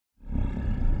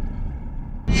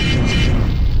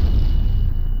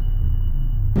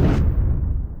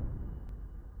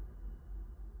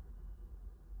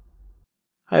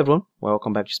everyone,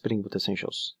 welcome back to Spring Boot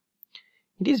Essentials.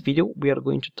 In this video we are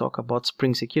going to talk about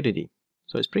Spring Security.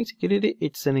 So Spring Security,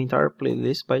 it's an entire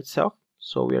playlist by itself,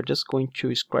 so we are just going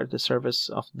to scratch the surface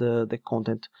of the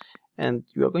content, and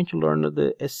you are going to learn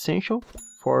the essential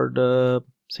for the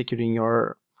securing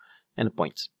your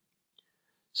endpoints.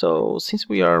 So since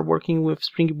we are working with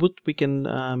Spring Boot, we can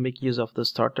make use of the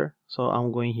starter. So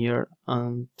I'm going here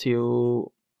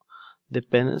until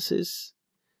dependencies,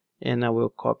 and I will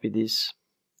copy this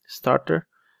starter,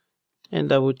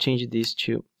 and I will change this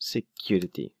to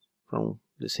security from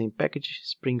the same package,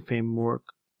 spring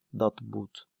framework.boot.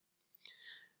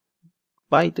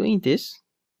 By doing this,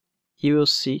 you will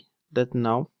see that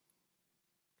now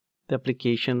the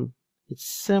application is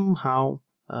somehow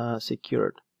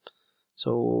secured.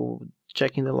 So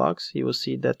checking the logs, you will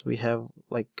see that we have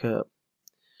we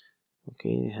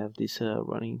have this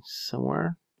running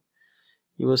somewhere.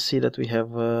 You will see that we have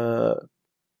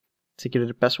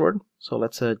security password. So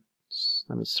let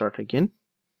me start again.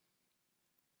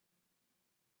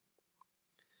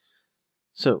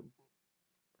 So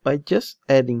by just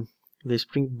adding the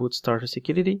Spring Boot starter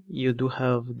security, you do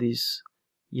have this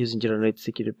using generate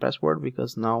security password,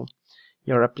 because now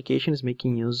your application is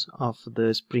making use of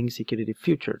the Spring security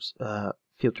filters,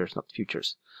 not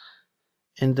futures.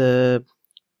 And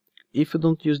if you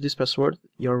don't use this password,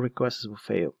 your requests will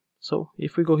fail. So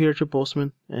if we go here to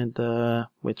Postman and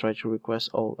we try to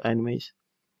request all animes,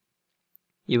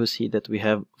 you will see that we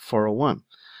have 401,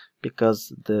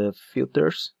 because the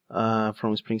filters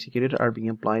from Spring Security are being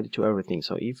applied to everything.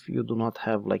 So if you do not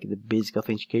have like the basic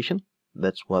authentication,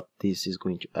 that's what this is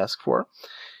going to ask for,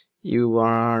 you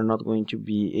are not going to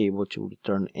be able to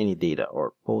return any data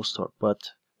or post or put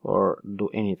or do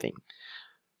anything.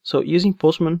 So using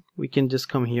Postman, we can just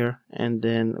come here and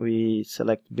then we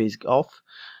select basic auth.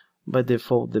 By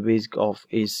default, the basic auth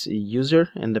is user,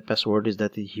 and the password is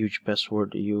that huge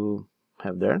password you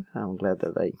have there. I'm glad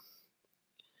that I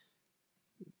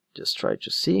just try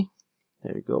to see.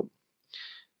 There we go.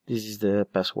 This is the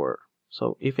password.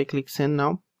 So if I click send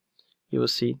now, you will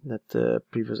see that the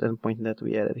previous endpoint that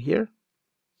we added here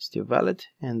is still valid.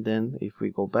 And then if we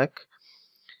go back,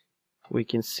 we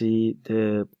can see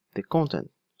the content.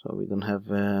 So we don't have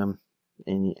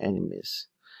any enemies.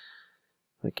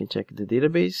 We can check the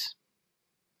database.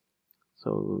 So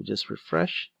we'll just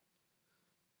refresh.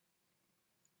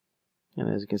 And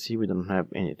as you can see, we don't have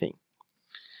anything.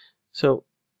 So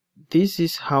this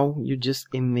is how you just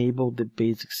enable the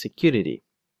basic security.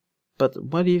 But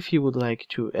what if you would like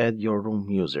to add your own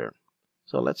user?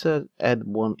 So let's add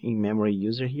one in-memory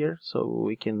user here, so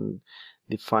we can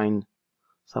define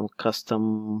some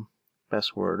custom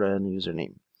password and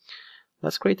username.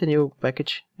 Let's create a new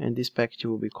package, and this package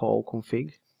will be called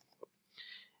config.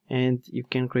 And you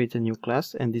can create a new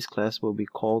class, and this class will be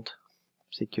called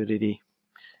security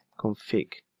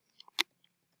config.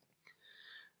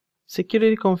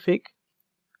 Security config,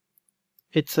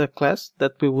 it's a class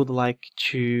that we would like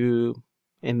to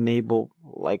enable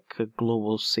like a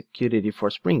global security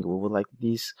for Spring. We would like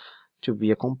this to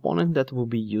be a component that will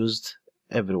be used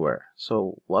everywhere.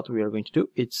 So what we are going to do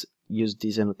is use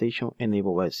this annotation,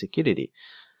 enable web security.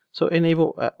 So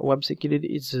enable web security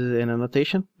is an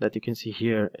annotation that you can see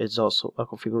here. It's also a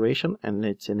configuration, and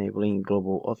it's enabling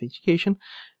global authentication.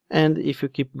 And if you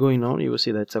keep going on, you will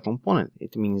see that it's a component.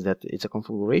 It means that it's a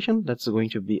configuration that's going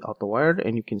to be auto-wired,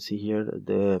 and you can see here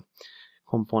the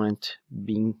component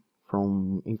being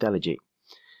from IntelliJ.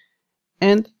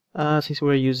 And since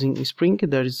we're using Spring,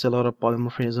 there is a lot of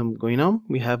polymorphism going on.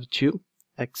 We have to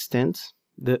extend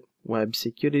the web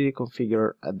security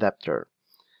configure adapter.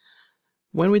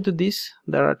 When we do this,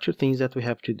 there are two things that we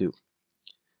have to do.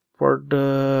 For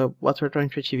what we're trying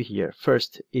to achieve here,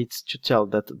 first, it's to tell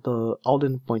that all the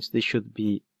endpoints, they should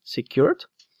be secured,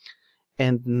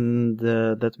 and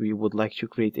that we would like to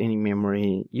create any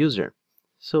memory user.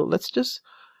 So let's just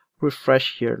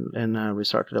refresh here and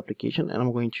restart the application, and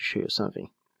I'm going to show you something.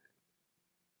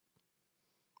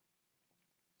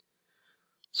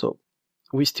 So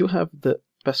we still have the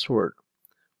password.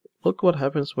 Look what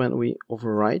happens when we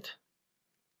override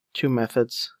two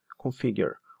methods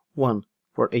configure, one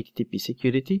for HTTP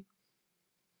security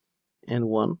and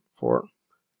one for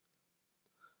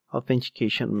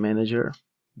authentication manager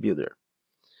builder.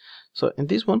 So in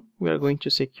this one, we are going to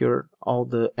secure all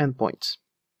the endpoints.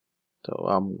 So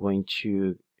I'm going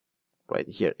to write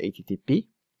here HTTP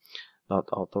dot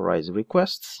authorize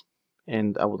requests,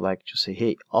 and I would like to say,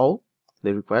 hey, all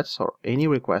the requests or any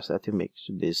requests that you make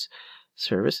to this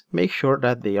service, make sure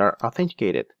that they are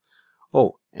authenticated.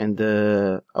 Oh, and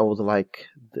I would like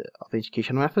the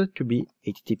authentication method to be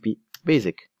HTTP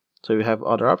basic. So you have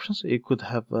other options. You could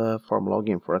have a form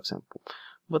login, for example,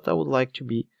 but I would like to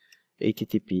be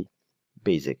HTTP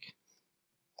basic.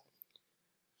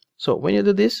 So when you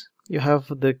do this, you have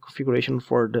the configuration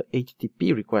for the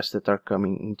HTTP requests that are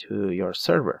coming into your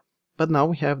server. But now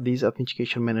we have this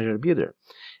Authentication Manager Builder,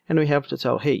 and we have to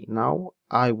tell, hey, now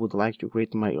I would like to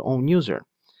create my own user.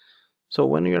 So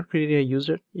when you are creating a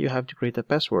user, you have to create a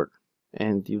password,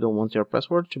 and you don't want your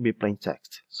password to be plain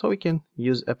text. So we can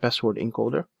use a password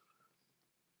encoder.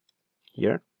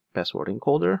 Here, password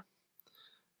encoder,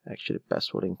 actually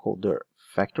password encoder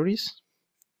factories.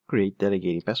 Create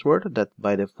delegating password that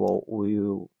by default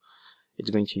it's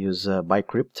going to use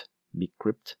bcrypt.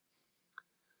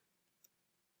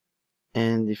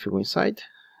 And if you go inside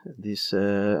this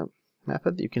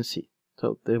method, you can see.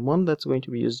 So the one that's going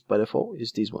to be used by default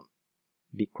is this one,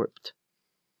 bcrypt.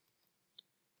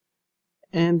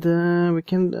 And we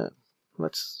can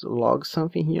let's log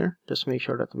something here, just make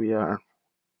sure that we are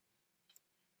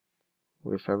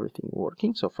with everything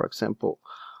working. So for example,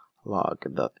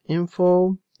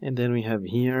 log.info, and then we have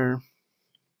here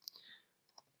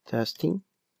testing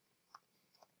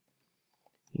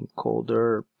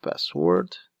encoder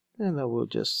password, and I will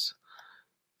just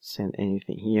send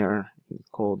anything here,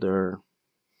 encoder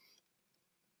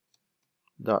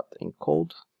dot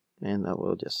encode, and I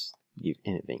will just give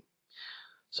anything.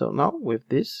 So now with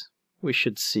this we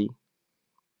should see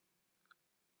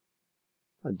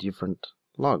a different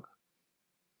log.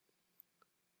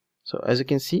 So as you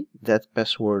can see, that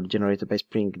password generated by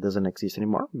Spring doesn't exist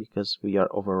anymore because we are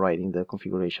overriding the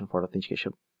configuration for the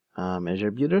Authentication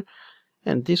Manager Builder.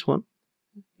 And this one,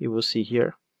 you will see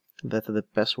here that the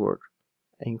password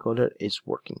encoder is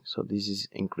working. So this is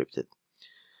encrypted.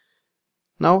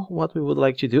 Now what we would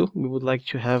like to do, we would like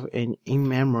to have an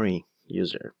in-memory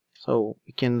user. So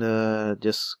we can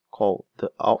just call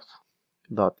the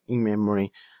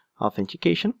auth.inmemory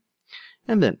authentication,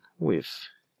 and then with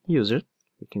user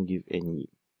we can give any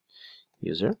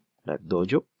user like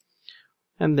DevDojo,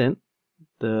 and then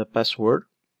the password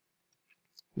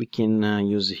we can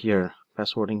use here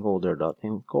password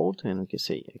encoder.encode, and we can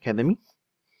say academy,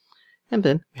 and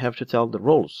then we have to tell the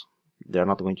roles. They're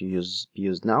not going to be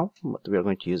used now, but we are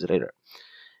going to use it later.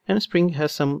 And Spring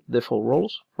has some default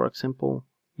roles, for example,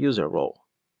 user role.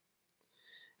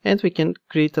 And we can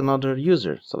create another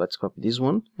user. So let's copy this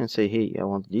one and say, hey, I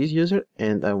want this user,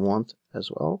 and I want as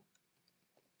well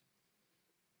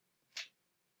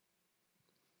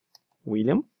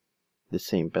William, the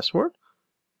same password,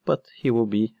 but he will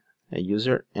be a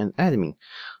user and admin.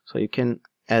 So you can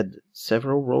add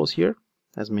several roles here,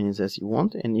 as many as you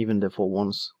want, and even default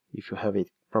ones if you have it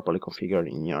properly configured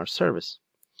in your service.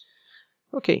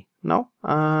 Okay, now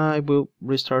I will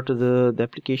restart the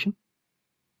application.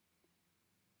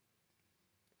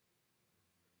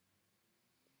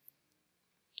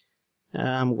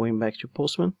 I'm going back to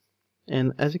Postman,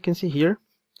 and as you can see here,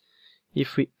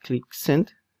 if we click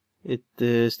send, it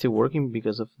is still working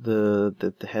because of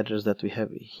the headers that we have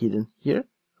hidden here.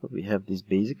 So we have this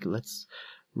basic. Let's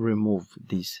remove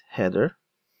this header.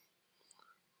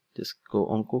 Just go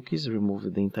on cookies,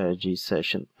 remove the entire G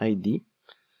session ID.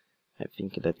 I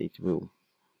think that it will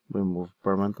remove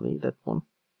permanently that one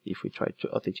if we try to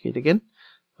authenticate again.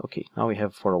 Okay, now we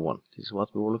have 401. This is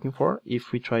what we were looking for.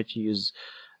 If we try to use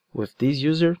with this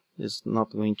user, it's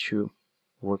not going to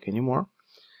work anymore.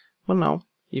 But now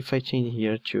if I change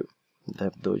here to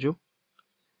DevDojo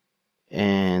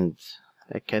and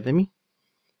Academy,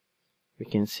 we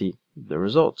can see the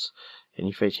results. And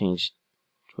if I change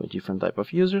to a different type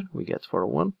of user, we get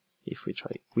 401. If we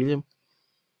try William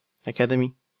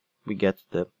Academy, we get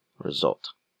the result.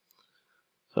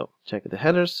 So check the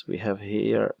headers. We have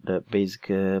here the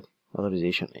basic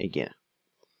authorization again.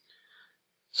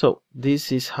 So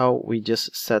this is how we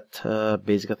just set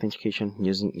basic authentication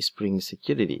using Spring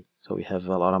Security. So we have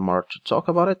a lot more to talk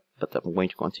about it, but I'm going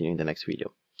to continue in the next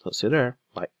video. So see you there.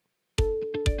 Bye.